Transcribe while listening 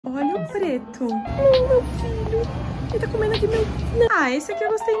Olha o preto. Não, meu filho. Ele tá comendo aqui meu... Ah, esse aqui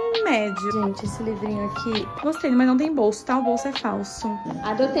eu gostei em médio. Gente, esse livrinho aqui... Gostei, mas não tem bolso, tá? O bolso é falso.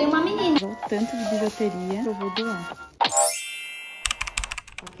 Adotei uma menina. O tanto de bijuteria que eu vou doar.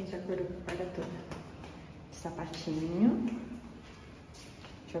 Ó, quem já acordou com o guarda-toda. Sapatinho.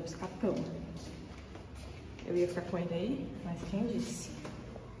 Deixa eu buscar pão. Eu ia ficar com ele aí, mas quem disse?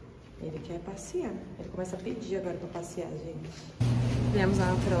 Ele quer passear. Ele começa a pedir agora pra passear, gente. Viemos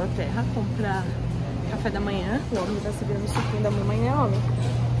lá pela terra comprar café da manhã. O homem já se virando o suquinho da mamãe, né, homem?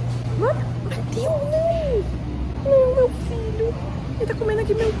 Mano, Mateus, não! Não, meu filho. Ele tá comendo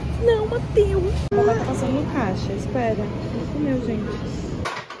aqui meu... Não, Mateus. O papai tá passando no caixa, espera. Ele comeu, gente.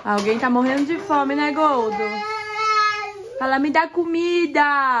 Alguém tá morrendo de fome, né, Goldo? Fala, me dá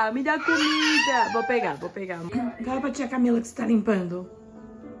comida! Me dá comida! Vou pegar. Fala pra tia Camila que você tá limpando.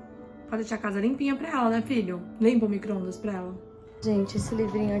 Pode deixar a casa limpinha pra ela, né, filho? Limpa o micro-ondas pra ela. Gente, esse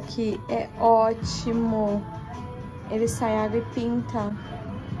livrinho aqui é ótimo. Ele sai água e pinta.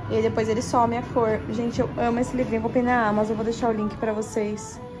 E aí depois ele some a cor. Gente, eu amo esse livrinho. Eu comprei na Amazon, eu vou deixar o link pra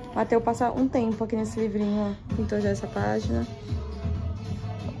vocês. Até eu passar um tempo aqui nesse livrinho, ó. Pintou já essa página.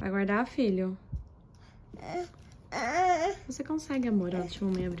 Vai guardar, filho? Você consegue, amor. Ó, deixa a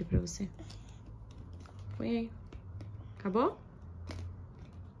mamãe abrir pra você. Põe aí. Acabou?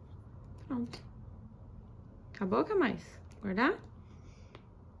 Pronto. Acabou ou quer mais? Guardar?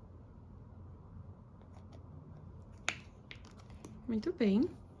 Muito bem.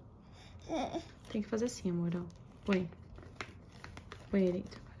 Tem que fazer assim, amor, ó. Põe. Põe aí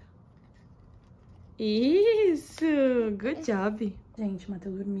dentro agora. Isso! Good job! Gente, o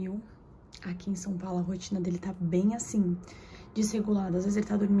Matheus dormiu. Aqui em São Paulo, a rotina dele tá bem assim, desregulada. Às vezes ele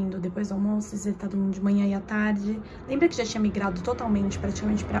tá dormindo depois do almoço, às vezes ele tá dormindo de manhã e à tarde. Lembra que já tinha migrado totalmente,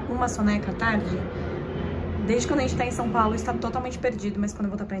 praticamente pra uma soneca à tarde? Desde quando a gente tá em São Paulo, está totalmente perdido. Mas quando eu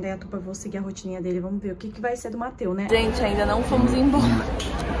voltar pra Indaiatuba, eu vou seguir a rotininha dele. Vamos ver o que vai ser do Matheus, né? Gente, ainda não fomos embora.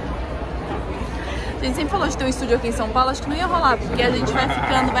 A gente sempre falou de ter um estúdio aqui em São Paulo. Acho que não ia rolar, porque a gente vai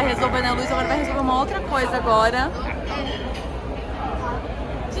ficando, vai resolver, né, Luiz? Agora vai resolver uma outra coisa agora.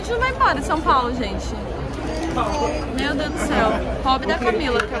 A gente não vai embora de São Paulo, gente. Meu Deus do céu. Pobre da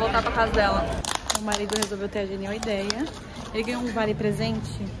Camila, que vai voltar pra casa dela. Meu marido resolveu ter a genial ideia. Ele ganhou um vale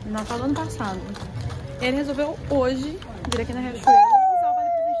presente no Natal do ano passado. Ele resolveu hoje vir aqui na Riachuelo e usar o vale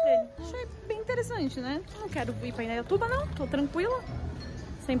presente dele. Achei bem interessante, né? Não quero ir pra Indaiatuba, não. Tô tranquila.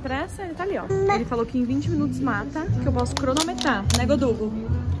 Sem pressa. Ele tá ali, ó. Ele falou que em 20 minutos mata, que eu posso cronometrar, né, Godugo?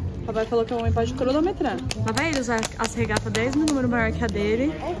 O papai falou que a mamãe pode cronometrar. Lá vai ele usar as regatas 10 mil número maior que a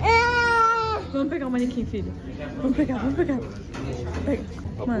dele. Vamos pegar o manequim, filho. Vamos pegar.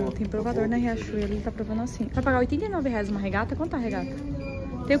 Mano, tem provador na Riachuelo, ele tá provando assim. Vai pagar R$89 uma regata? Quanto tá a regata?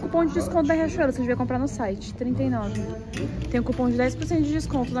 Tem o cupom de desconto da Riachuelo, se você vai comprar no site, R$39. Tem o cupom de 10% de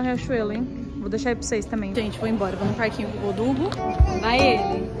desconto na Riachuelo, hein? Vou deixar aí pra vocês também. Gente, vou embora, vou no parquinho com o Godugo. Vai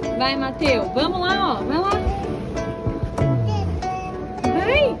ele. Vai, Mateus. Vamos lá, ó. Vai lá.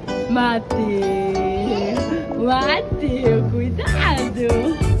 Vai, Mateus, cuidado.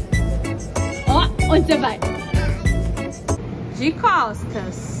 Ó, onde você vai? De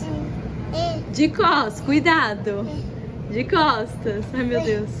costas. De costas, cuidado. De costas. Ai, meu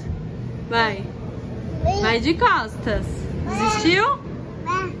Deus. Vai. Vai de costas. Desistiu?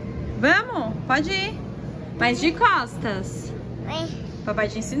 Vamos? Pode ir. Mas de costas. Papai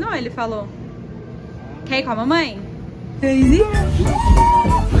te ensinou, ele falou. Quer ir com a mamãe? Daisy?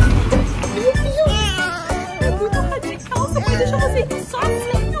 É muito radical. Você vai deixar você ir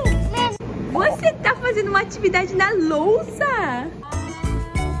sozinho. Você tá fazendo uma atividade na louça?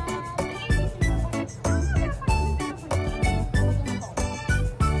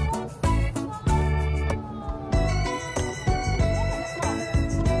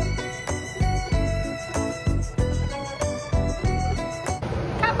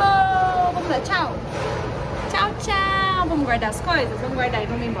 Tchau. Tchau. Vamos guardar as coisas? Vamos guardar e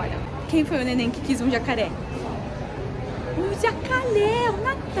vamos embora. Quem foi o neném que quis um jacaré? Um jacaré, o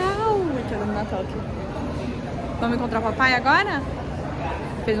Natal. Eu tô olhando o Natal aqui. Vamos encontrar o papai agora?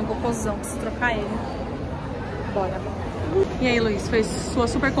 Fez um cocôzão, preciso trocar ele. Bora. E aí, Luiz, fez sua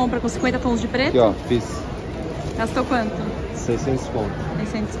super compra com 50 tons de preto? Aqui, ó, fiz. Gastou quanto? 600 conto.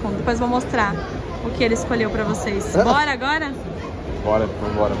 600 conto. Depois eu vou mostrar o que ele escolheu pra vocês. Bora agora? Bora,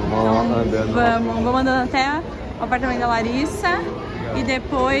 vamos andando. Vamos andando até o apartamento da Larissa. E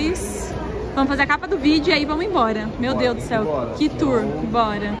depois vamos fazer a capa do vídeo e aí vamos embora. Meu Deus do céu, que tour.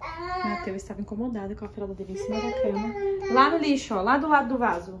 Bora. Matheus estava incomodado com a fralda dele em cima da cama. Lá no lixo, ó, lá do lado do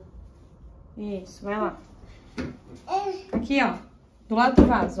vaso. Isso, vai lá. Aqui, ó, do lado do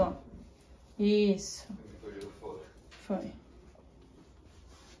vaso, ó. Isso. Foi.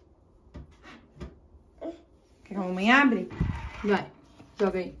 Quer que a mamãe abre? Vai,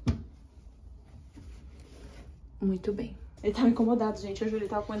 joga aí. Muito bem. Ele tava incomodado, gente. Eu juro, ele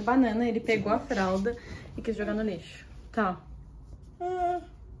tava comendo banana, ele pegou a fralda e quis jogar no lixo. Tá.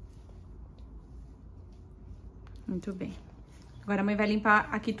 Muito bem. Agora a mãe vai limpar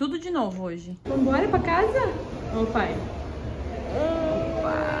aqui tudo de novo hoje. Vambora pra casa? Ô, pai.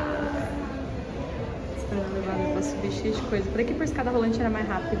 Opa. Esperando levar ele pra subir cheio de coisa. Por aqui por escada rolante era mais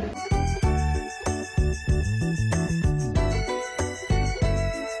rápido.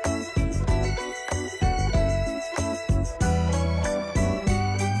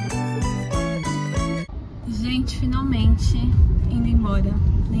 Gente, finalmente indo embora.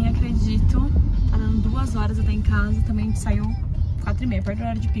 Nem acredito. Tá dando 2 horas até em casa. Também a gente saiu 4h30, perto do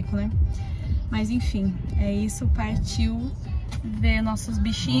horário de pico, né? Mas enfim, é isso. Partiu ver nossos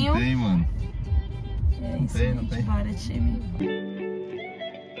bichinhos. Não tem, mano. É não isso, tem, gente. não tem. Bora, time.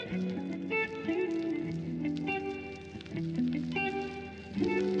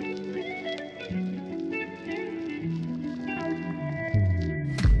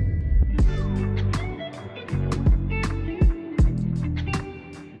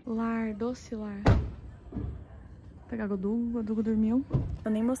 Doce lar. Vou pegar o Dugo dormiu. Eu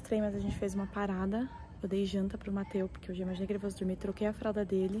nem mostrei, mas a gente fez uma parada. Eu dei janta pro Mateu, porque eu já imaginei que ele fosse dormir. Troquei a fralda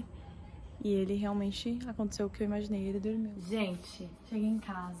dele e ele realmente aconteceu o que eu imaginei, ele dormiu. Gente, cheguei em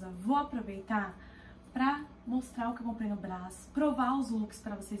casa. Vou aproveitar pra mostrar o que eu comprei no Brás, provar os looks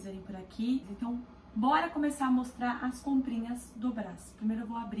pra vocês verem por aqui. Então, bora começar a mostrar as comprinhas do Brás. Primeiro eu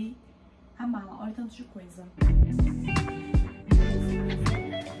vou abrir a mala. Olha o tanto de coisa.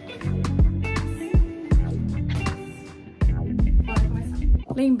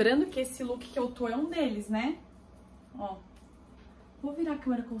 Lembrando que esse look que eu tô é um deles, né? Ó. Vou virar a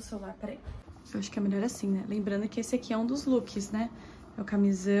câmera com o celular, peraí. Eu acho que é melhor assim, né? Lembrando que esse aqui é um dos looks, né? É o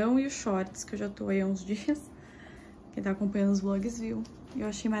camisão e o shorts, que eu já tô aí há uns dias. Quem tá acompanhando os vlogs viu. Eu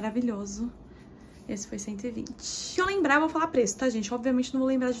achei maravilhoso. Esse foi 120. Se eu lembrar, eu vou falar preço, tá, gente? Obviamente não vou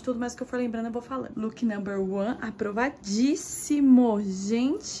lembrar de tudo, mas o que eu for lembrando eu vou falando. Look number 1, aprovadíssimo.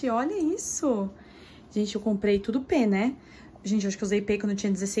 Gente, olha isso. Gente, eu comprei tudo P, né? Gente, eu acho que eu usei P quando eu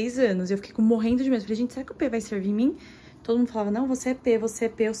tinha 16 anos. E eu fiquei morrendo de medo. Falei, gente, será que o P vai servir em mim? Todo mundo falava, não, você é P, você é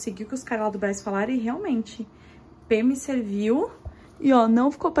P. Eu segui o que os caras lá do Brás falaram e realmente, P me serviu. E ó,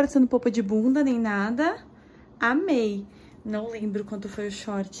 não ficou parecendo polpa de bunda nem nada. Amei. Não lembro quanto foi o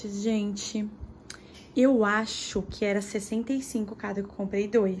shorts, gente. Eu acho que era 65 cada, que eu comprei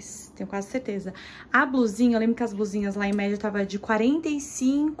 2. Tenho quase certeza. A blusinha, eu lembro que as blusinhas lá em média tava de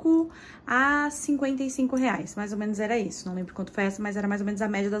 45 a 55 reais. Mais ou menos era isso. Não lembro quanto foi essa, mas era mais ou menos a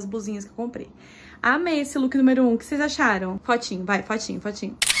média das blusinhas que eu comprei. Amei esse look número 1. O que vocês acharam? Fotinho, vai, fotinho,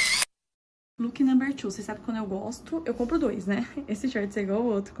 fotinho. Look number 2. Vocês sabem que quando eu gosto, eu compro 2, né? Esse short é igual ao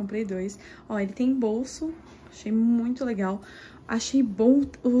outro, comprei 2. Ó, ele tem bolso. Achei muito legal. Achei bom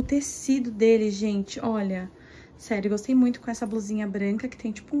o tecido dele, gente. Olha, sério, gostei muito com essa blusinha branca, que tem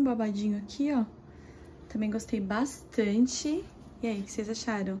tipo um babadinho aqui, ó. Também gostei bastante. E aí, o que vocês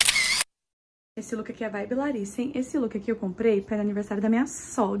acharam? Esse look aqui é vibe Larissa, hein? Esse look aqui eu comprei para o aniversário da minha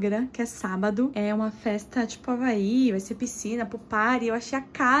sogra, que é sábado. É uma festa tipo Havaí, vai ser piscina, pro party. Eu achei a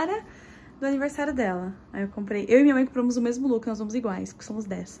cara do aniversário dela. Aí eu comprei. Eu e minha mãe compramos o mesmo look, nós somos iguais, porque somos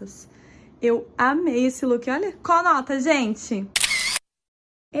dessas. Eu amei esse look. Olha, qual nota, gente?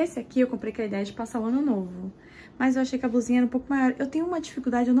 Esse aqui eu comprei com a ideia de passar o ano novo. Mas eu achei que a blusinha era um pouco maior. Eu tenho uma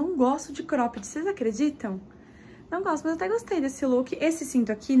dificuldade, eu não gosto de cropped. Vocês acreditam? Não gosto, mas eu até gostei desse look. Esse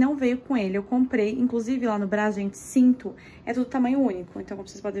cinto aqui não veio com ele. Eu comprei, inclusive lá no Brás, gente, cinto é tudo tamanho único. Então, como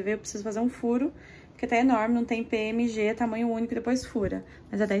vocês podem ver, eu preciso fazer um furo. Porque tá enorme, não tem PMG, é tamanho único e depois fura.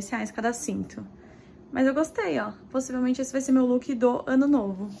 Mas é 10 reais cada cinto. Mas eu gostei, ó. Possivelmente esse vai ser meu look do ano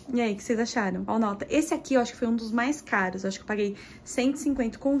novo. E aí, o que vocês acharam? Ó, nota. Esse aqui eu acho que foi um dos mais caros. Eu acho que eu paguei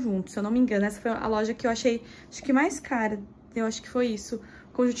 150 conjuntos, se eu não me engano. Essa foi a loja que eu achei, acho que mais cara. Eu acho que foi isso.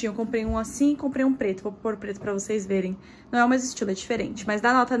 Conjuntinho. Eu comprei um assim e comprei um preto. Vou pôr preto pra vocês verem. Não é o mesmo estilo, é diferente. Mas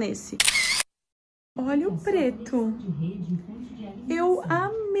dá nota nesse. Olha o preto. Eu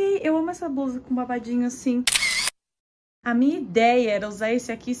amei. Eu amo essa blusa com babadinho assim. A minha ideia era usar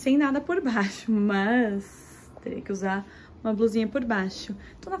esse aqui sem nada por baixo, mas teria que usar uma blusinha por baixo.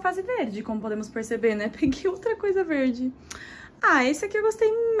 Tô na fase verde, como podemos perceber, né? Peguei outra coisa verde. Ah, esse aqui eu gostei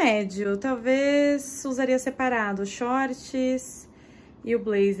médio. Talvez usaria separado, shorts e o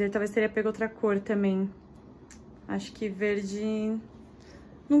blazer. Talvez teria pego outra cor também. Acho que verde...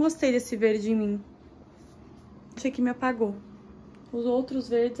 Não gostei desse verde em mim. Achei que me apagou. Os outros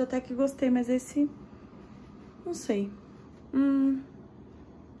verdes até que gostei, mas esse... Não sei.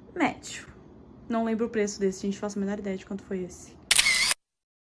 Médio. Não lembro o preço desse, gente. Faço a menor ideia de quanto foi esse.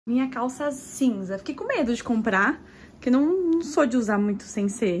 Minha calça cinza. Fiquei com medo de comprar, porque não sou de usar muito sem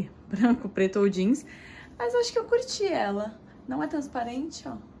ser branco, preto ou jeans. Mas acho que eu curti ela. Não é transparente,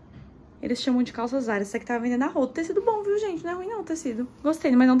 ó. Eles chamam de calça Zara. Essa aqui tava vendendo na ROTINA. Tecido bom, viu, gente? Não é ruim não o tecido.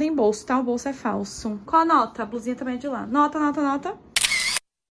 Gostei, mas não tem bolso, tá? O bolso é falso. Qual a nota? A blusinha também é de lá. Nota, nota, nota.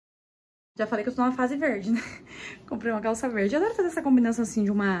 Já falei que eu tô numa fase verde, né? Comprei uma calça verde. Eu adoro fazer essa combinação, assim,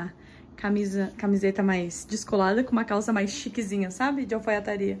 de uma camiseta mais descolada com uma calça mais chiquezinha, sabe? De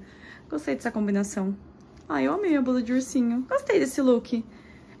alfaiataria. Gostei dessa combinação. Ai, eu amei a blusa de ursinho. Gostei desse look.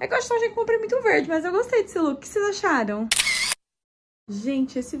 É que eu achei que comprei muito verde, mas eu gostei desse look. O que vocês acharam?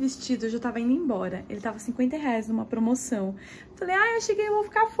 Gente, esse vestido eu já tava indo embora. Ele tava R$50 numa promoção. Falei, ai, achei que eu vou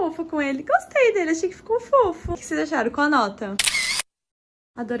ficar fofa com ele. Gostei dele, achei que ficou fofo. O que vocês acharam? Qual a nota?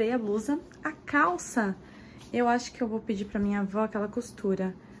 Adorei a blusa. A calça, eu acho que eu vou pedir pra minha avó que ela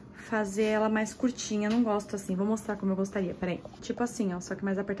costura. Fazer ela mais curtinha, não gosto assim. Vou mostrar como eu gostaria, peraí. Tipo assim, ó, só que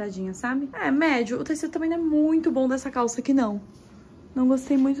mais apertadinha, sabe? É, médio. O tecido também não é muito bom dessa calça aqui, não. Não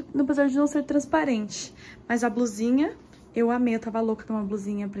gostei muito, apesar de não ser transparente. Mas a blusinha, eu amei. Eu tava louca com uma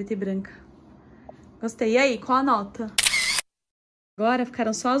blusinha preta e branca. Gostei. E aí, qual a nota? Agora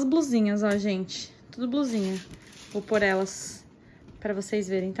ficaram só as blusinhas, ó, gente. Tudo blusinha. Vou pôr elas pra vocês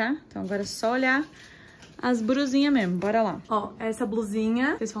verem, tá? Então agora é só olhar as brusinhas mesmo. Bora lá. Ó, essa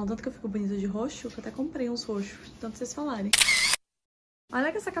blusinha. Vocês falam tanto que eu fico bonita de roxo, que eu até comprei uns roxos. Tanto vocês falarem. Olha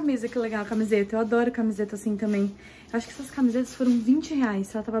que essa camisa, que legal a camiseta. Eu adoro camiseta assim também. Eu acho que essas camisetas foram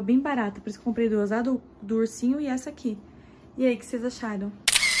R$20. Ela tava bem barata, por isso que eu comprei duas. A do ursinho e essa aqui. E aí, o que vocês acharam?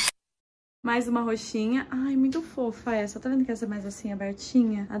 Mais uma roxinha. Ai, muito fofa essa. Tá vendo que essa é mais assim,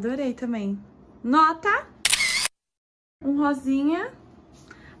 abertinha? Adorei também. Nota! Um rosinha.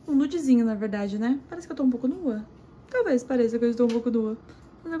 Um nudezinho, na verdade, né? Parece que eu tô um pouco nua. Talvez pareça que eu estou um pouco nua.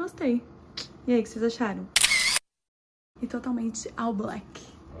 Mas eu gostei. E aí, o que vocês acharam? E totalmente all black.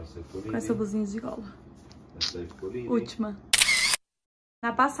 Com essa blusinha de gola. Última.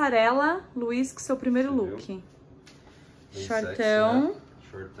 Na passarela, Luiz com seu primeiro look. Shortão,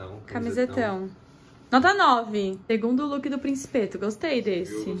 camisetão. Nota 9. Segundo look do Principeto. Gostei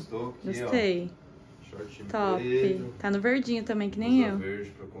desse. Gostou? Aqui, gostei. Ó, shortinho top. preto, tá no verdinho também, que nem eu.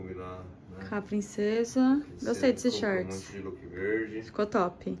 Verde pra combinar, né? Com a princesa. Gostei desses shorts. Um monte de look verde. Ficou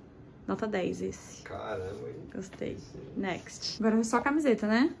top. Nota 10 esse. Caramba, hein? Gostei. Next. Agora só a camiseta,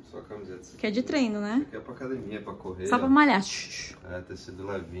 né? Só a camiseta. Que é de treino, né? Isso aqui é pra academia, pra correr. Só pra malhar. É, tecido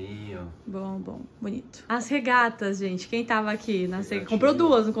levinho. Bom, bom. Bonito. As regatas, gente. Quem tava aqui na regata? Comprou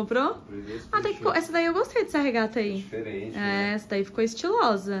duas, não comprou? Até que essa daí eu gostei dessa regata aí. Diferente, né? Essa daí ficou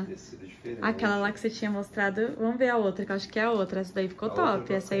estilosa. Tecido diferente. Aquela lá que você tinha mostrado. Vamos ver a outra, que eu acho que é a outra. Essa daí ficou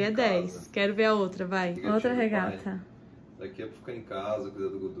top. Essa aí é 10. Quero ver a outra, vai. Outra regata. Daqui é pra ficar em casa, cuidar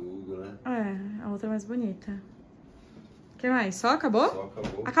do gudugo, né? É, a outra é mais bonita. O que mais? Só acabou? Só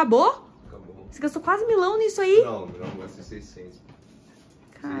acabou. Acabou? Acabou. Você gastou quase milão nisso aí? Não, vai ser 600.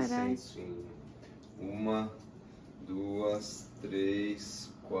 Caralho. 600 sim. 1, 2,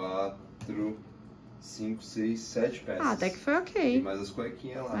 3, 4, 5, 6, 7 peças. Ah, até que foi ok. Tem mais as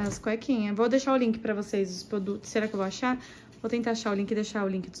cuequinhas lá. As cuequinhas. Vou deixar o link pra vocês dos produtos. Será que eu vou achar? Vou tentar achar o link e deixar o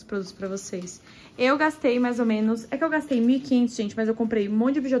link dos produtos pra vocês. Eu gastei mais ou menos... É que eu gastei 1.500, gente, mas eu comprei um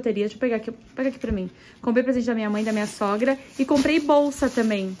monte de bijuteria. Deixa eu pegar aqui, pega aqui pra mim. Comprei presente da minha mãe, da minha sogra. E comprei bolsa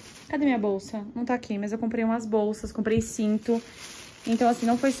também. Cadê minha bolsa? Não tá aqui, mas eu comprei umas bolsas, comprei cinto. Então, assim,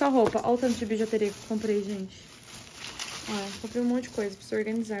 não foi só roupa. Olha o tanto de bijuteria que eu comprei, gente. Olha, comprei um monte de coisa, preciso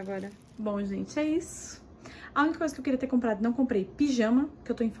organizar agora. Bom, gente, é isso. A única coisa que eu queria ter comprado, não comprei pijama,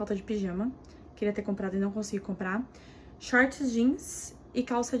 que eu tô em falta de pijama. Queria ter comprado e não consegui comprar. Shorts jeans e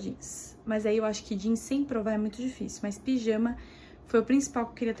calça jeans. Mas aí eu acho que jeans sem provar é muito difícil. Mas pijama foi o principal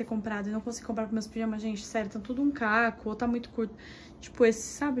que eu queria ter comprado. E não consegui comprar porque meus pijamas, gente, sério, estão tudo um caco ou tá muito curto. Tipo esse,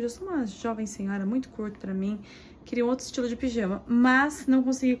 sabe? Eu já sou uma jovem senhora, muito curto pra mim. Queria um outro estilo de pijama, mas não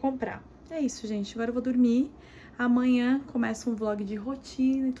consegui comprar. É isso, gente. Agora eu vou dormir. Amanhã começa um vlog de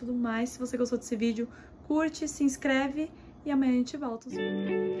rotina e tudo mais. Se você gostou desse vídeo, curte, se inscreve e amanhã a gente volta.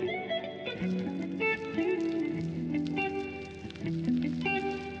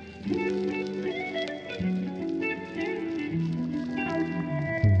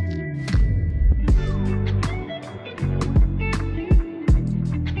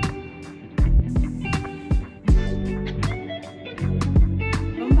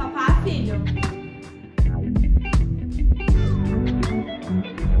 Vamos papar, filho?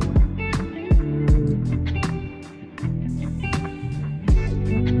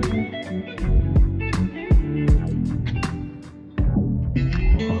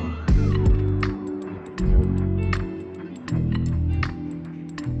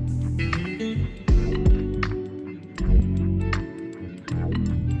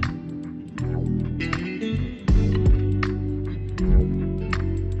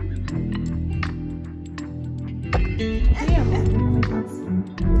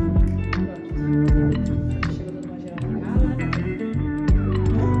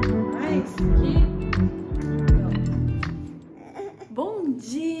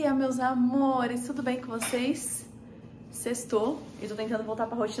 amores, tudo bem com vocês? Sextou e tô tentando voltar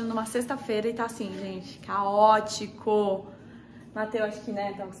pra rotina numa sexta-feira e tá assim, gente, caótico. Mateus, acho que,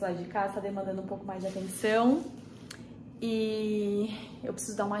 né, tá com saudade de casa, tá demandando um pouco mais de atenção. E eu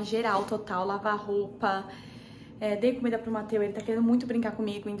preciso dar uma geral total, lavar roupa. Dei comida pro Mateus, ele tá querendo muito brincar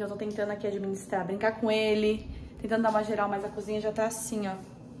comigo, então eu tô tentando aqui administrar, brincar com ele, tentando dar uma geral, mas a cozinha já tá assim, ó,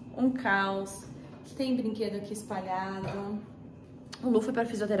 um caos. Tem brinquedo aqui espalhado. O Lu foi pra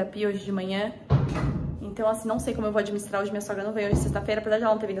fisioterapia hoje de manhã. Então, assim, não sei como eu vou administrar hoje. Minha sogra não veio hoje sexta-feira, apesar de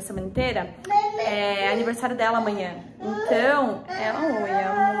ela não ter vindo a semana inteira. É aniversário dela amanhã. Então, oi,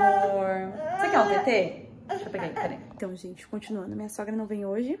 amor. Você quer um TT? Deixa eu pegar aí, peraí. Então, gente, continuando. Minha sogra não vem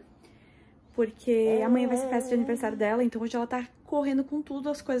hoje, porque amanhã vai ser festa de aniversário dela. Então, hoje ela tá correndo com tudo,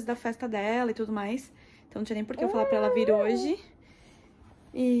 as coisas da festa dela e tudo mais. Então, não tinha nem por que eu falar pra ela vir hoje.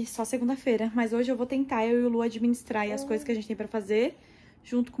 E só segunda-feira. Mas hoje eu vou tentar, eu e o Lu, administrar as coisas que a gente tem pra fazer,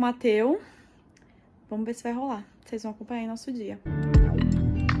 junto com o Mateus. Vamos ver se vai rolar. Vocês vão acompanhar aí nosso dia.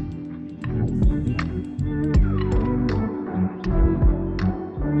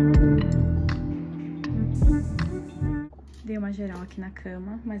 Dei uma geral aqui na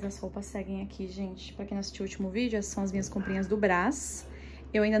cama, mas as roupas seguem aqui, gente. Pra quem não assistiu o último vídeo, essas são as minhas comprinhas do Brás.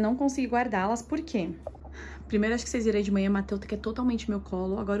 Eu ainda não consegui guardá-las, por quê? Primeiro, acho que vocês viram aí de manhã, Mateus que é totalmente meu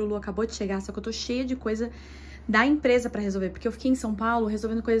colo. Agora o Lu acabou de chegar, só que eu tô cheia de coisa da empresa pra resolver. Porque eu fiquei em São Paulo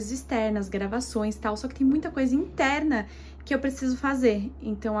resolvendo coisas externas, gravações e tal. Só que tem muita coisa interna que eu preciso fazer.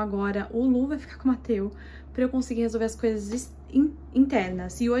 Então agora o Lu vai ficar com o Mateus pra eu conseguir resolver as coisas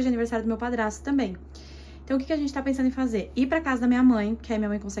internas. E hoje é aniversário do meu padrasto também. Então o que a gente tá pensando em fazer? Ir pra casa da minha mãe, que aí minha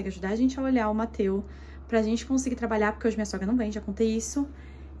mãe consegue ajudar a gente a olhar o Mateus, pra gente conseguir trabalhar, porque hoje minha sogra não vem, já contei isso.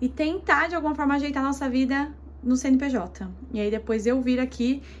 E tentar, de alguma forma, ajeitar a nossa vida no CNPJ. E aí depois eu vir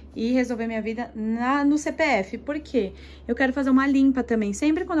aqui e resolver minha vida no CPF. Por quê? Eu quero fazer uma limpa também.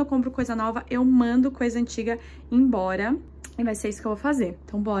 Sempre quando eu compro coisa nova, eu mando coisa antiga embora. E vai ser isso que eu vou fazer.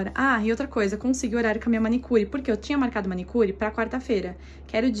 Então, bora. Ah, e outra coisa, eu consegui horário com a minha manicure, porque eu tinha marcado manicure pra quarta-feira,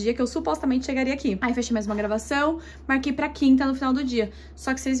 que era o dia que eu supostamente chegaria aqui. Aí fechei mais uma gravação, marquei pra quinta no final do dia.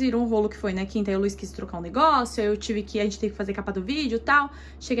 Só que vocês viram o rolo que foi, né? Quinta, aí o Luiz quis trocar um negócio, a gente teve que fazer capa do vídeo e tal.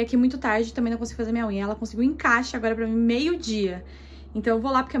 Cheguei aqui muito tarde, também não consegui fazer minha unha. Ela conseguiu encaixe agora pra mim meio-dia. Então eu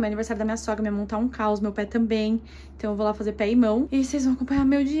vou lá, porque é meu aniversário da minha sogra, minha mão tá um caos, meu pé também. Então eu vou lá fazer pé e mão. E vocês vão acompanhar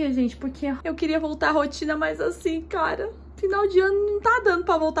meu dia, gente, porque eu queria voltar à rotina, mas assim, cara, final de ano não tá dando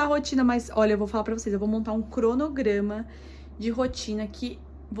pra voltar à rotina. Mas olha, eu vou falar pra vocês, eu vou montar um cronograma de rotina que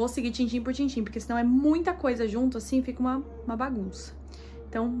vou seguir tintim por tintim, porque senão é muita coisa junto, assim, fica uma bagunça.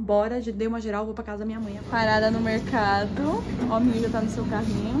 Então, bora, dei uma geral, vou pra casa da minha mãe. Parada no mercado, ó, a minha já tá no seu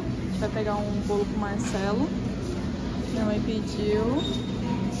carrinho. A gente vai pegar um bolo pro Marcelo. Minha mãe pediu.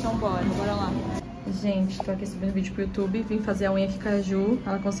 Então bora lá. Gente, tô aqui subindo vídeo pro YouTube. Vim fazer a unha aqui com a Ju.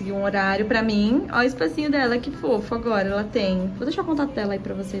 Ela conseguiu um horário pra mim. Ó o espacinho dela, que fofo. Agora ela tem. Vou deixar o contato dela aí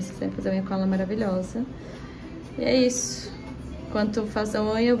pra vocês, se quiserem fazer a unha com ela maravilhosa. E é isso. Enquanto faço a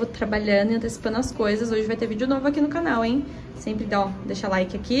unha, eu vou trabalhando e antecipando as coisas. Hoje vai ter vídeo novo aqui no canal, hein? Sempre deixa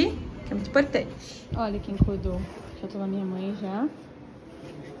like aqui, que é muito importante. Olha quem acordou. Já tô na minha mãe já.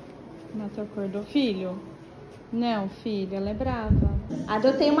 Nato acordou. Filho. Não, filho, ela é brava.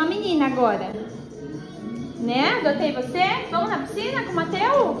 Adotei uma menina agora. Né? Adotei você? Vamos na piscina com o Mateus?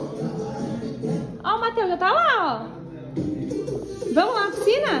 Ó, o Mateus já tá lá, ó. Vamos lá na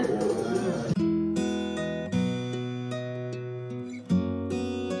piscina?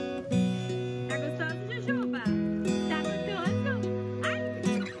 Tá gostoso, Jujuba? Tá gostoso? Ai,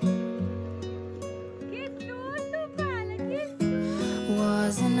 que susto, fala, que susto.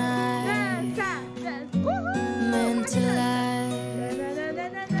 Wasn't I meant to lie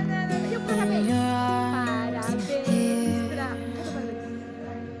in your arms here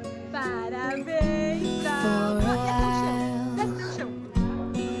for a while?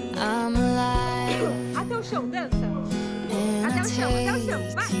 I'm alive. Até o chão, dança. Até o chão,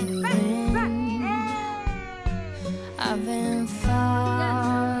 vai. I've been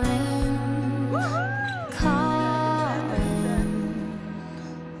falling, calling.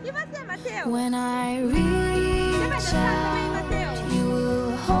 E você, Mateus? When I reach out, you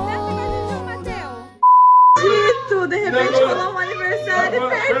will hold. Dito, de repente rolou um aniversário e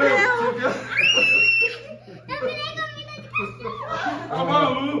perdeu. Eu virei comida de cachorro. Ah,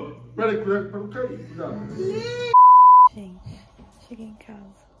 Malu! Peraí, pra não cair, cuidado. Gente, cheguei em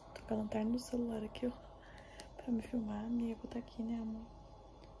casa. Tô com a lanterna no celular aqui, ó, pra me filmar. A minha tá aqui, né, amor?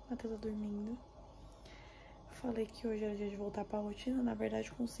 A Matheus tá dormindo. Falei que hoje era dia de voltar pra rotina. Na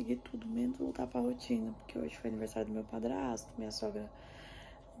verdade, consegui tudo, menos voltar pra rotina. Porque hoje foi aniversário do meu padrasto. Minha sogra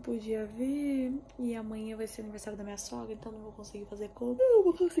podia ver. E amanhã vai ser aniversário da minha sogra, então não vou conseguir fazer compra. Não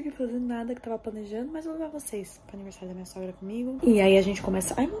vou conseguir fazer nada que tava planejando, mas eu vou levar vocês pro aniversário da minha sogra comigo. E aí a gente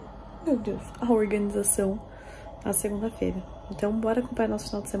começa, ai meu Deus, a organização na segunda-feira. Então bora acompanhar nosso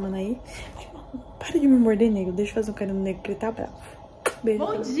final de semana aí. Ai, para de me morder, nego. Deixa eu fazer um carinho no nego que ele tá bravo. Beijo.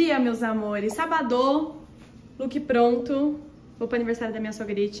 Bom dia, meus amores. Sábado, look pronto. Vou pro aniversário da minha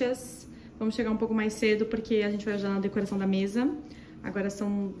sogritias. Vamos chegar um pouco mais cedo porque a gente vai ajudar na decoração da mesa. Agora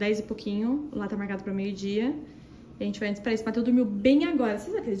são 10 e pouquinho, lá tá marcado pra meio-dia. E a gente vai antes pra isso. O Matheus dormiu bem agora,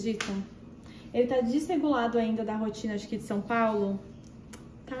 vocês acreditam? Ele tá desregulado ainda da rotina, acho que de São Paulo.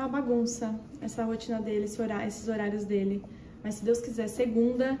 Tá uma bagunça essa rotina dele, esses horários dele. Mas se Deus quiser,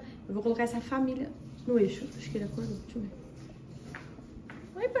 segunda, eu vou colocar essa família no eixo. Acho que ele acordou, deixa eu ver.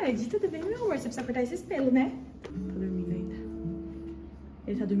 Oi, pai, tudo bem, meu amor? Você precisa cortar esse espelho, né? Tá dormindo ainda.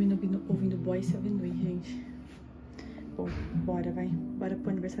 Ele tá dormindo ouvindo boy e ouvindo aí, gente. Bom, bora, vai. Bora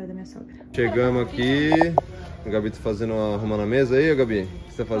pro aniversário da minha sogra. Chegamos aqui. A Gabi tá fazendo arrumando a mesa aí, Gabi? O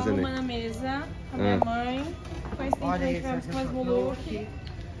que você tá fazendo aí? Arrumando a mesa, a minha mãe. Coincidentemente tivemos com o mesmo look.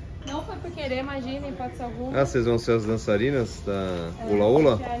 Não foi por querer, imagina, em hipótese alguma. Ah, vocês vão ser as dançarinas da Ula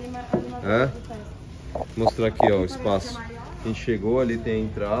Ula? É? Vou mostrar aqui, ó, o espaço. A gente chegou, ali tem a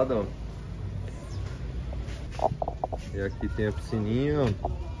entrada, ó. E aqui tem a piscininha, ó.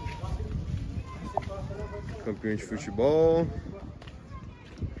 Campinho de futebol.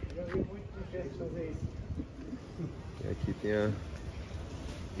 E aqui tem o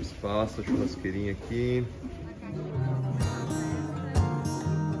espaço, a churrasqueirinha aqui.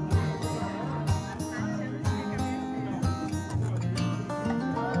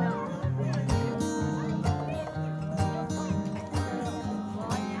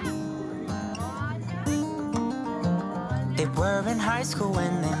 They were in high school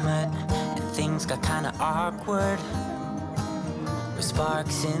when they met, and things got kinda awkward. With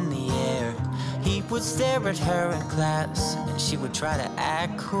sparks in the air, he would stare at her in class, and she would try to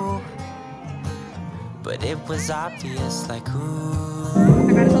act cool, but it was obvious, like ooh.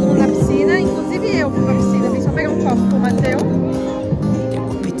 Agora todo mundo na piscina, inclusive eu fui pra piscina. Vim só pegar um copo com o Matheus. They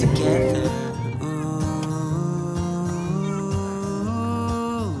would be together.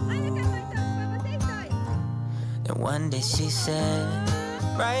 One day she said,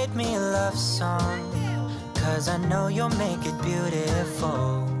 write me a love song, 'cause I know you'll make it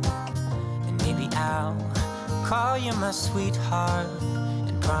beautiful. And maybe I'll call you my sweetheart,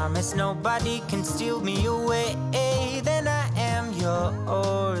 and promise nobody can steal me away. Then I am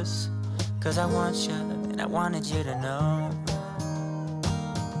yours, 'cause I want you, and I wanted you to know.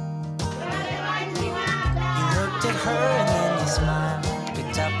 You looked at her and then you smiled,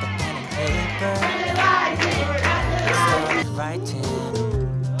 picked up a pen and paper, writing,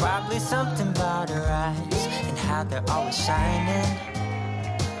 probably something about her eyes and how they're always shining,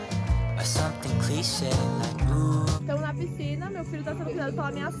 or something cliché like ooh. Estamos na piscina, meu filho tá sendo cuidado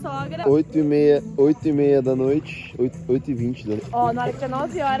pela minha sogra. 8h30 da noite, 8h20 da noite. Ó, na hora que tá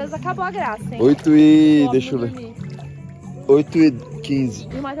 9 horas acabou a graça, hein? 8h... deixa eu ver.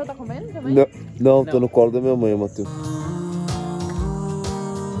 8h15. E o Matheus tá comendo também? Não, tô no colo da minha mãe, Matheus.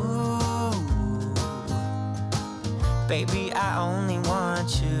 Baby, I only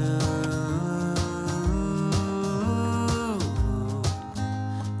want you.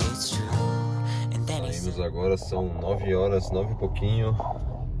 It's true. And then he said, Agora são 9 horas, 9 e pouquinho.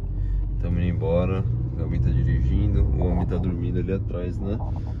 Estamos indo embora. O Gabi tá dirigindo. O homem tá dormindo ali atrás, né?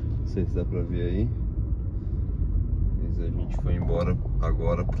 Não sei se dá pra ver aí. Mas a gente foi embora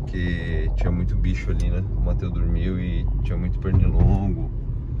agora porque tinha muito bicho ali, né? O Matheus dormiu e tinha muito pernilongo.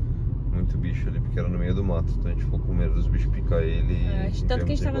 Muito bicho ali, porque era no meio do mato. Então a gente ficou com medo dos bichos picar ele. Tanto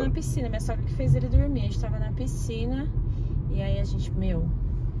que a gente tava na piscina, minha sogra que fez ele dormir. A gente tava na piscina e aí a gente,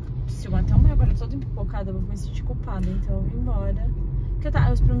 se o Matheus agora todo empipocado, eu vou me sentir culpada, então eu vim embora. Porque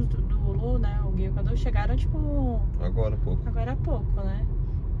os primos do Lu, né, o Gui e o Cadu chegaram tipo... Agora há pouco. Agora há pouco, né?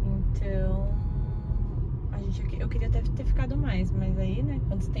 Então... eu queria até ter ficado mais, mas aí, né,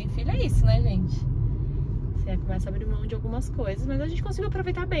 quando você tem filho é isso, né, gente? Você começa a abrir mão de algumas coisas, mas a gente conseguiu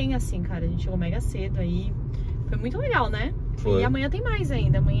aproveitar bem, assim, cara. A gente chegou mega cedo aí. Foi muito legal, né? Foi. E amanhã tem mais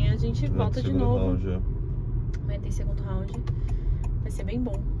ainda. Amanhã a gente volta de novo. Round, amanhã tem segundo round. Vai ser bem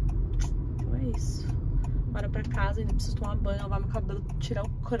bom. Então é isso. Bora pra casa, ainda preciso tomar banho, lavar meu cabelo, tirar o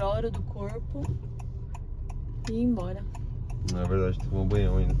cloro do corpo e ir embora. Na verdade, tomou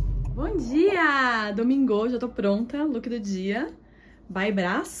banhão ainda. Bom dia! Domingo, já tô pronta. Look do dia. Bye,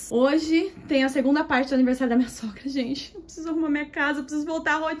 Brás. Hoje tem a segunda parte do aniversário da minha sogra, gente. Eu preciso arrumar minha casa, eu preciso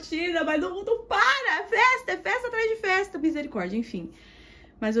voltar à rotina, mas o mundo para! É festa atrás de festa, misericórdia, enfim.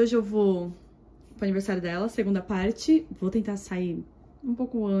 Mas hoje eu vou pro aniversário dela, segunda parte. Vou tentar sair um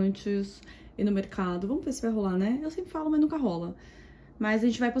pouco antes, ir no mercado. Vamos ver se vai rolar, né? Eu sempre falo, mas nunca rola. Mas a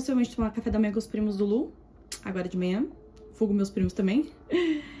gente vai possivelmente tomar café da manhã com os primos do Lu, agora de manhã. Fogo meus primos também.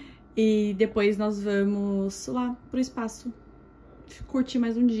 E depois nós vamos lá pro espaço curtir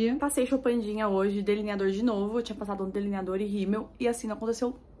mais um dia. Passei choupandinha hoje, delineador de novo. Eu tinha passado um delineador e rímel e assim não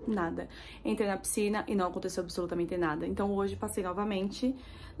aconteceu nada. Entrei na piscina e não aconteceu absolutamente nada. Então hoje passei novamente.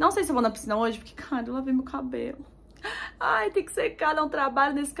 Não sei se eu vou na piscina hoje, porque, cara, eu lavei meu cabelo. Ai, tem que secar, dá um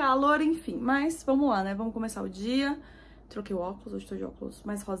trabalho nesse calor, enfim. Mas vamos lá, né? Vamos começar o dia. Troquei o óculos, hoje tô de óculos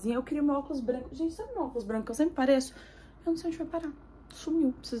mais rosinha. Eu queria meu óculos branco. Gente, sabe meu óculos branco que eu sempre pareço? Eu não sei onde vai parar.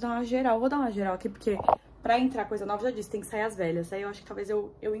 Sumiu. Preciso dar uma geral. Vou dar uma geral aqui, porque pra entrar coisa nova, já disse, tem que sair as velhas. Aí eu acho que talvez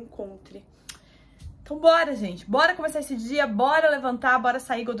eu encontre. Então bora, gente. Bora começar esse dia, bora levantar, bora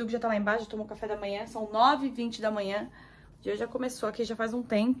sair. Godug já tá lá embaixo, já tomou café da manhã. São 9h20 da manhã. O dia já começou aqui, já faz um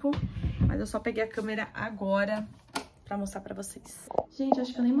tempo. Mas eu só peguei a câmera agora pra mostrar pra vocês. Gente,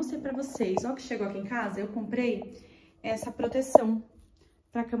 acho que eu nem mostrei pra vocês. Olha o que chegou aqui em casa. Eu comprei essa proteção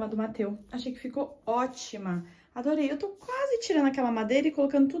pra cama do Mateu. Achei que ficou ótima. Adorei. Eu tô quase tirando aquela madeira e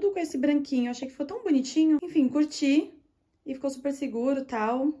colocando tudo com esse branquinho. Achei que ficou tão bonitinho. Enfim, curti. E ficou super seguro e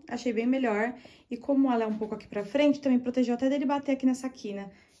tal. Achei bem melhor. E como ela é um pouco aqui pra frente, também protegeu até dele bater aqui nessa quina.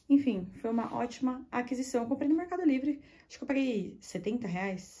 Enfim, foi uma ótima aquisição. Eu comprei no Mercado Livre. Acho que eu paguei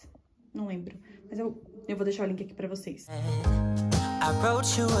R$70. Não lembro. Mas eu vou deixar o link aqui pra vocês. I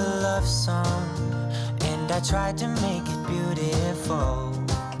wrote you a love song and I tried to make it beautiful.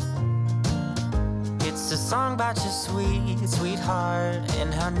 It's a song about your sweet, sweetheart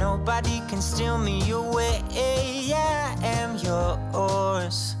and how nobody can steal me away. I am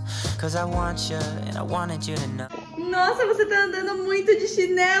yours, cause I want you and I wanted you to know. Nossa, você tá andando muito de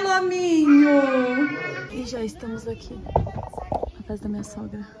chinelo, aminho! E já estamos aqui. Na casa da minha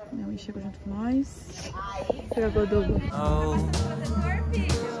sogra. Minha mãe chegou junto com nós. Chega a Godogo.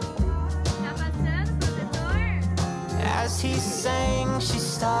 As he sang, she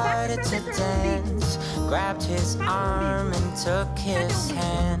started to dance. Grabbed his arm and took his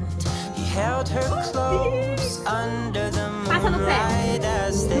hand. He held her close under the moonlight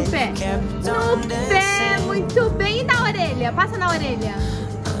as they kept on dancing. Muito bem, e na orelha? Passa na orelha.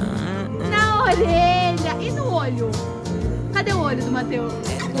 Na orelha. E no olho? Cadê o olho do Matheus?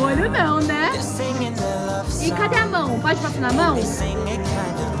 O olho não, né? E cadê a mão? Pode passar na mão?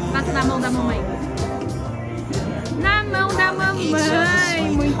 Passa na mão da mamãe. Na mão da mamãe.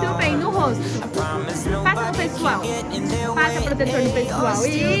 Muito bem, no rosto. Passa no pessoal. Passa protetor no pessoal.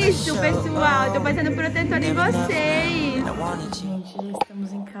 Isso, pessoal. Tô passando protetor em vocês. Gente, já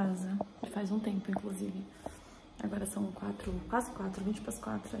estamos em casa. Faz um tempo, inclusive. Agora são quase 20 para as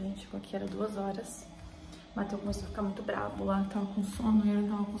 4. A gente chegou aqui, era 2 horas. O Matheus começou a ficar muito bravo lá, tava com sono, ele não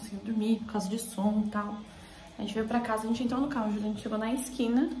tava conseguindo dormir por causa de som e tal. A gente veio pra casa, a gente entrou no carro, a gente chegou na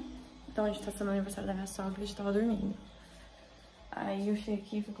esquina. Então a gente tá sendo o aniversário da minha sogra e a gente tava dormindo. Aí eu cheguei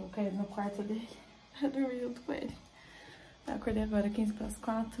aqui, fui colocar ele no quarto dele, eu dormi junto com ele. Eu acordei agora 15 para as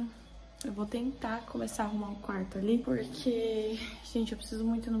 4. Eu vou tentar começar a arrumar o quarto ali, porque, gente, eu preciso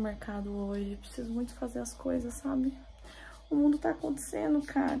muito ir no mercado hoje, eu preciso muito fazer as coisas, sabe? O mundo tá acontecendo,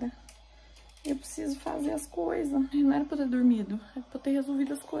 cara. Eu preciso fazer as coisas. Não era pra eu ter dormido, era pra eu ter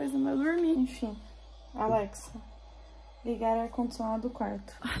resolvido as coisas, mas eu dormi. Enfim, Alexa, ligar o ar-condicionado do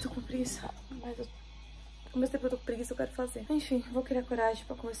quarto. Ai, tô com preguiça, mas ao mesmo tempo eu tô com preguiça, eu quero fazer. Enfim, vou criar coragem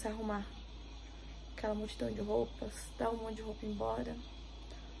pra começar a arrumar aquela multidão de roupas, dar um monte de roupa embora.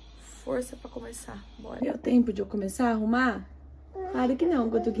 Força pra começar, bora. Deu tempo de eu começar a arrumar? Claro que não, o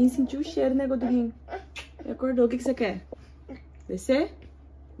Goduguinho sentiu o cheiro, né, Goduguinho? Ele acordou, o que você quer? Descer?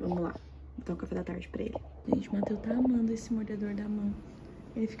 Vamos lá. Vou dar um café da tarde pra ele. Gente, o Matheus tá amando esse mordedor da mão.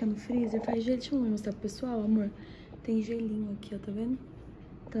 Ele fica no freezer, faz gelo. Deixa eu mostrar pro pessoal, amor. Tem gelinho aqui, ó, tá vendo?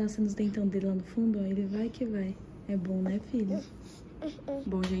 Tá nascendo os dentão dele lá no fundo, ó. Ele vai que vai. É bom, né, filho?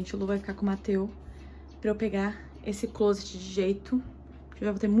 Bom, gente, o Lu vai ficar com o Matheus pra eu pegar esse closet de jeito. Eu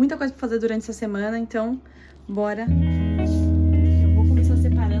já vou ter muita coisa pra fazer durante essa semana, então bora. Eu vou começar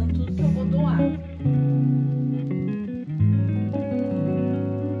separando tudo que eu vou doar.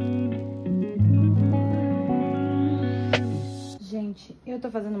 Gente, eu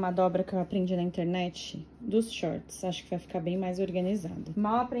tô fazendo uma dobra que eu aprendi na internet dos shorts. Acho que vai ficar bem mais organizado.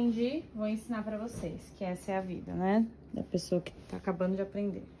 Mal aprendi, vou ensinar pra vocês, que essa é a vida, né? Da pessoa que tá acabando de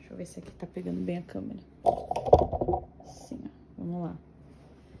aprender. Deixa eu ver se aqui tá pegando bem a câmera. Assim, ó. Vamos lá.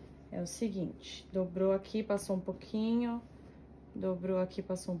 É o seguinte, dobrou aqui, passou um pouquinho, dobrou aqui,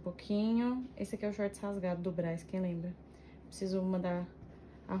 passou um pouquinho. Esse aqui é o shorts rasgado do Brás, quem lembra? Preciso mandar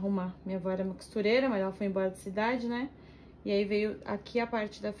arrumar. Minha avó era uma costureira, mas ela foi embora da cidade, né? E aí veio aqui a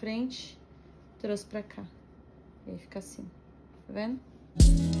parte da frente, trouxe pra cá. E aí fica assim, tá vendo?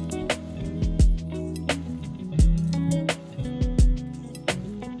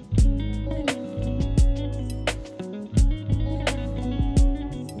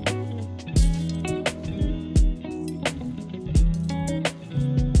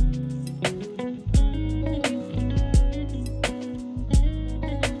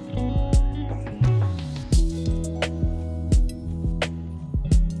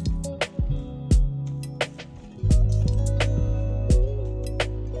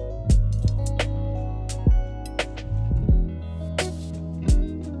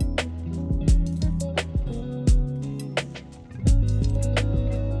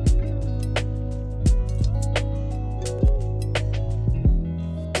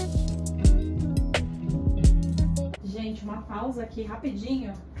 Aqui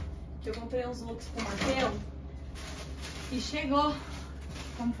rapidinho, que eu comprei uns looks pro Matheus e chegou,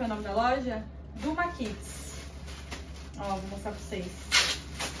 como foi o nome da loja? Duma Kids. Ó, vou mostrar pra vocês.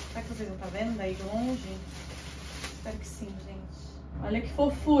 Será que vocês não estão vendo daí de longe? Espero que sim, gente. Olha que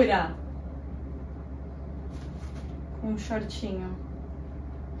fofura! Com um shortinho.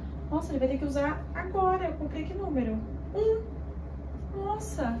 Nossa, ele vai ter que usar agora. Eu comprei que número? 1.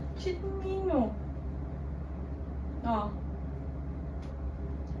 Nossa, tininho. Ó.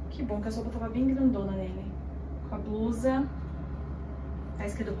 Que bom que a sopa tava bem grandona nele. Com a blusa. Tá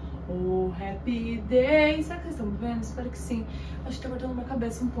escrito Oh Happy Day. Será que vocês estão vendo? Espero que sim. Acho que tá cortando minha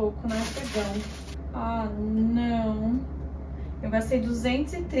cabeça um pouco, né? Pegão. Ah, não. Eu gastei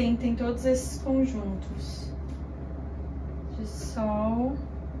 230 em todos esses conjuntos. De sol.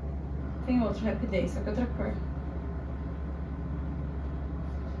 Tem outro Happy Day, só que outra cor.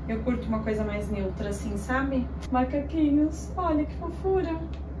 Eu curto uma coisa mais neutra assim, sabe? Macaquinhos. Olha que fofura.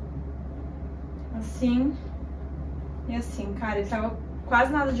 Assim e assim, cara, ele tava quase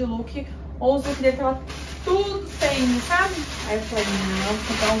nada de look, ou os looks dele tava tudo feio, sabe? Aí eu falei, não, vou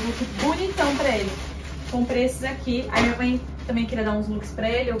comprar um look bonitão pra ele. Comprei esses aqui, aí minha mãe também queria dar uns looks pra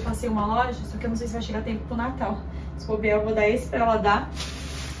ele, eu passei uma loja, só que eu não sei se vai chegar a tempo pro Natal. Se bobear, eu vou dar esse pra ela dar.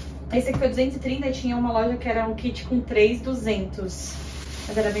 Esse aqui foi 230 e tinha uma loja que era um kit com 3,200.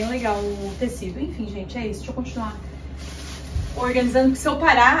 Mas era bem legal o tecido. Enfim, gente, é isso. Deixa eu continuar organizando, que se eu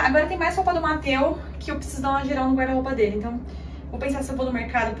parar... Agora tem mais roupa do Matheus, que eu preciso dar uma geral no guarda-roupa dele. Então, vou pensar se eu vou no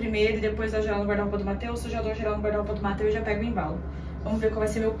mercado primeiro e depois dar geral no guarda-roupa do Matheus. Se eu já dou geral no guarda-roupa do Matheus, eu já pego o embalo. Vamos ver qual vai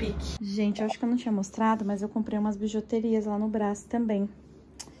ser meu pique. Gente, eu acho que eu não tinha mostrado, mas eu comprei umas bijuterias lá no Brás também.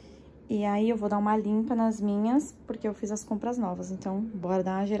 E aí eu vou dar uma limpa nas minhas, porque eu fiz as compras novas. Então, bora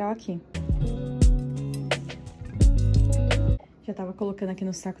dar uma geral aqui. Já tava colocando aqui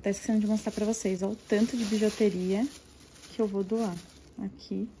no saco, tá esquecendo de mostrar pra vocês, ó, o tanto de bijuteria que eu vou doar.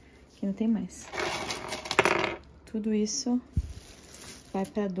 Aqui não tem mais. Tudo isso vai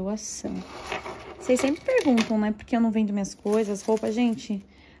pra doação. Vocês sempre perguntam, né, porque eu não vendo minhas coisas, roupa, gente,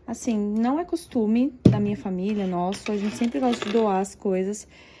 assim, não é costume da minha família, nosso, a gente sempre gosta de doar as coisas.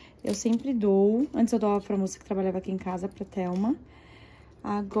 Eu sempre dou, antes eu doava pra moça que trabalhava aqui em casa, pra Thelma.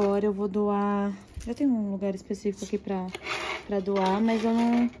 Agora eu vou doar, já tem um lugar específico aqui pra doar, mas eu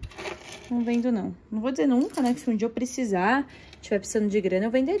não vendo não. Não vou dizer nunca, né, que se um dia eu precisar, tiver precisando de grana,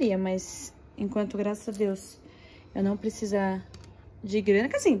 eu venderia, mas enquanto, graças a Deus, eu não precisar de grana,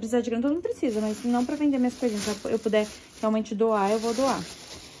 que assim, precisar de grana todo mundo precisa, mas não pra vender minhas coisinhas, se eu puder realmente doar, eu vou doar.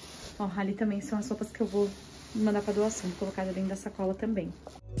 Ó, ali também são as roupas que eu vou mandar pra doação, vou colocar dentro da sacola também.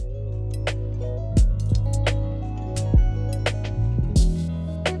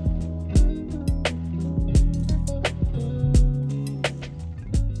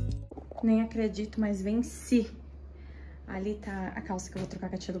 Nem acredito, mas venci. Ali tá a calça que eu vou trocar,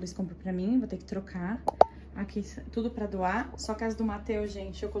 que a tia do Luiz comprou pra mim. Vou ter que trocar. Aqui tudo pra doar. Só que as do Matheus,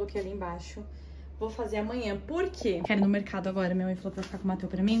 gente, eu coloquei ali embaixo. Vou fazer amanhã. Por quê? Quero ir no mercado agora. Minha mãe falou pra ficar com o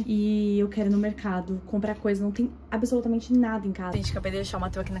Matheus pra mim. E eu quero ir no mercado comprar coisa. Não tem absolutamente nada em casa. Gente, acabei de deixar o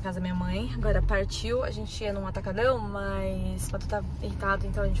Matheus aqui na casa da minha mãe. Agora partiu. A gente ia num atacadão, mas o Matheus tá irritado.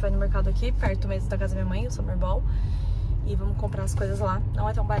 Então a gente vai no mercado aqui, perto mesmo da casa da minha mãe, o Summer Ball. E vamos comprar as coisas lá. Não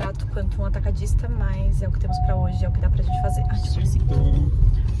é tão barato quanto um atacadista, mas é o que temos pra hoje, é o que dá pra gente fazer. Ai, deixa eu ver assim.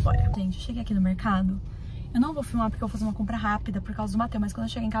 Bora. Gente, eu cheguei aqui no mercado. Eu não vou filmar porque eu vou fazer uma compra rápida por causa do Matheus, mas quando eu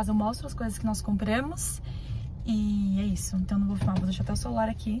chegar em casa eu mostro as coisas que nós compramos. E é isso. Então não vou filmar, vou deixar até o celular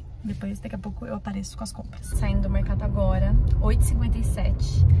aqui. Depois, daqui a pouco, eu apareço com as compras. Saindo do mercado agora,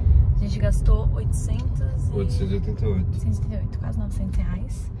 8h57. A gente gastou 888, quase 900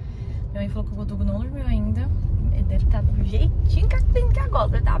 reais. Minha mãe falou que o Godugo não dormiu ainda. Ele deve estar do jeitinho que tem que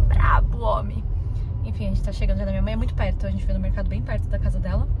agora. Ele tá brabo, homem. Enfim, a gente tá chegando já da minha mãe, é muito perto. A gente veio no mercado bem perto da casa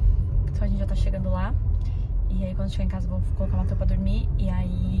dela. Então a gente já tá chegando lá. E aí quando chegar em casa eu vou colocar o Matheus pra dormir. E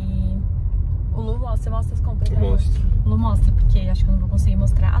aí O Lu mostra, você mostra as compras. Eu mostro. O Lu mostra, porque acho que eu não vou conseguir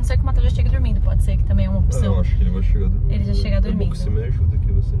mostrar. A não ser que o Matheus já chegue dormindo, pode ser que também é uma opção. Eu acho que ele vai chegar dormindo. Ele já chega dormindo. É bom que você me ajuda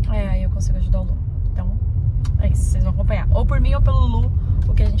aqui bastante. É, aí eu consigo ajudar o Lu. Então, é isso, vocês vão acompanhar. Ou por mim ou pelo Lu,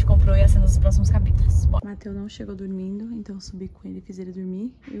 o que a gente comprou ia ser nos próximos capítulos. O Matheus não chegou dormindo, então eu subi com ele, fiz ele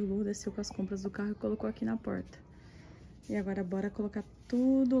dormir. E o Lu desceu com as compras do carro e colocou aqui na porta. E agora bora colocar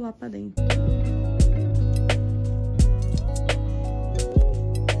tudo lá pra dentro.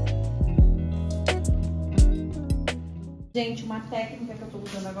 Gente, uma técnica que eu tô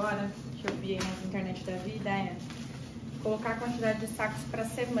usando agora, que eu vi aí na internet da vida, é colocar a quantidade de sacos pra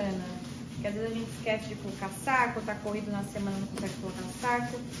semana. Porque às vezes a gente esquece de colocar saco, tá corrido na semana, não consegue colocar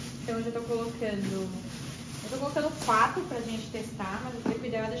saco. Então hoje eu tô colocando 4 pra gente testar, mas o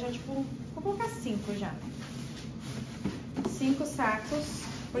ideal é deixar tipo, vou colocar 5 já. 5 sacos,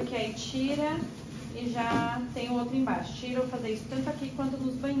 porque aí tira e já tem o outro embaixo. Tira, eu vou fazer isso tanto aqui quanto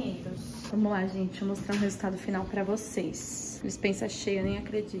nos banheiros. Vamos lá, gente, vou mostrar o resultado final pra vocês. Dispensa cheia, nem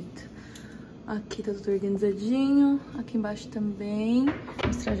acredito. Aqui tá tudo organizadinho, aqui embaixo também. Vou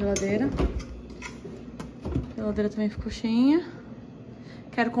mostrar a geladeira. A geladeira também ficou cheinha.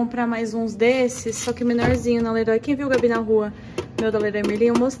 Quero comprar mais uns desses, só que menorzinho na Leroy. Quem viu o Gabi na rua, meu da Leroy Merlin,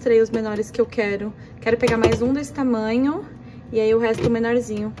 eu mostrei os menores que eu quero. Quero pegar mais um desse tamanho e aí o resto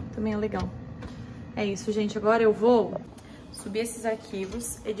menorzinho, também é legal. É isso, gente, agora eu vou subir esses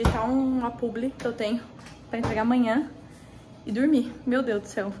arquivos, editar uma publi que eu tenho pra entregar amanhã e dormir. Meu Deus do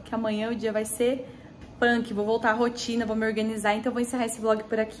céu, que amanhã o dia vai ser punk, vou voltar à rotina, vou me organizar, então eu vou encerrar esse vlog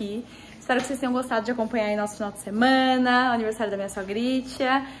por aqui. Espero que vocês tenham gostado de acompanhar aí nosso final de semana, o aniversário da minha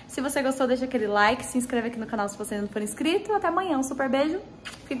sogritia. Se você gostou, deixa aquele like, se inscreve aqui no canal se você ainda não for inscrito. Até amanhã, um super beijo,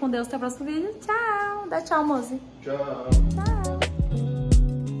 fiquem com Deus, até o próximo vídeo. Tchau, dá tchau, moça. Tchau. Tchau.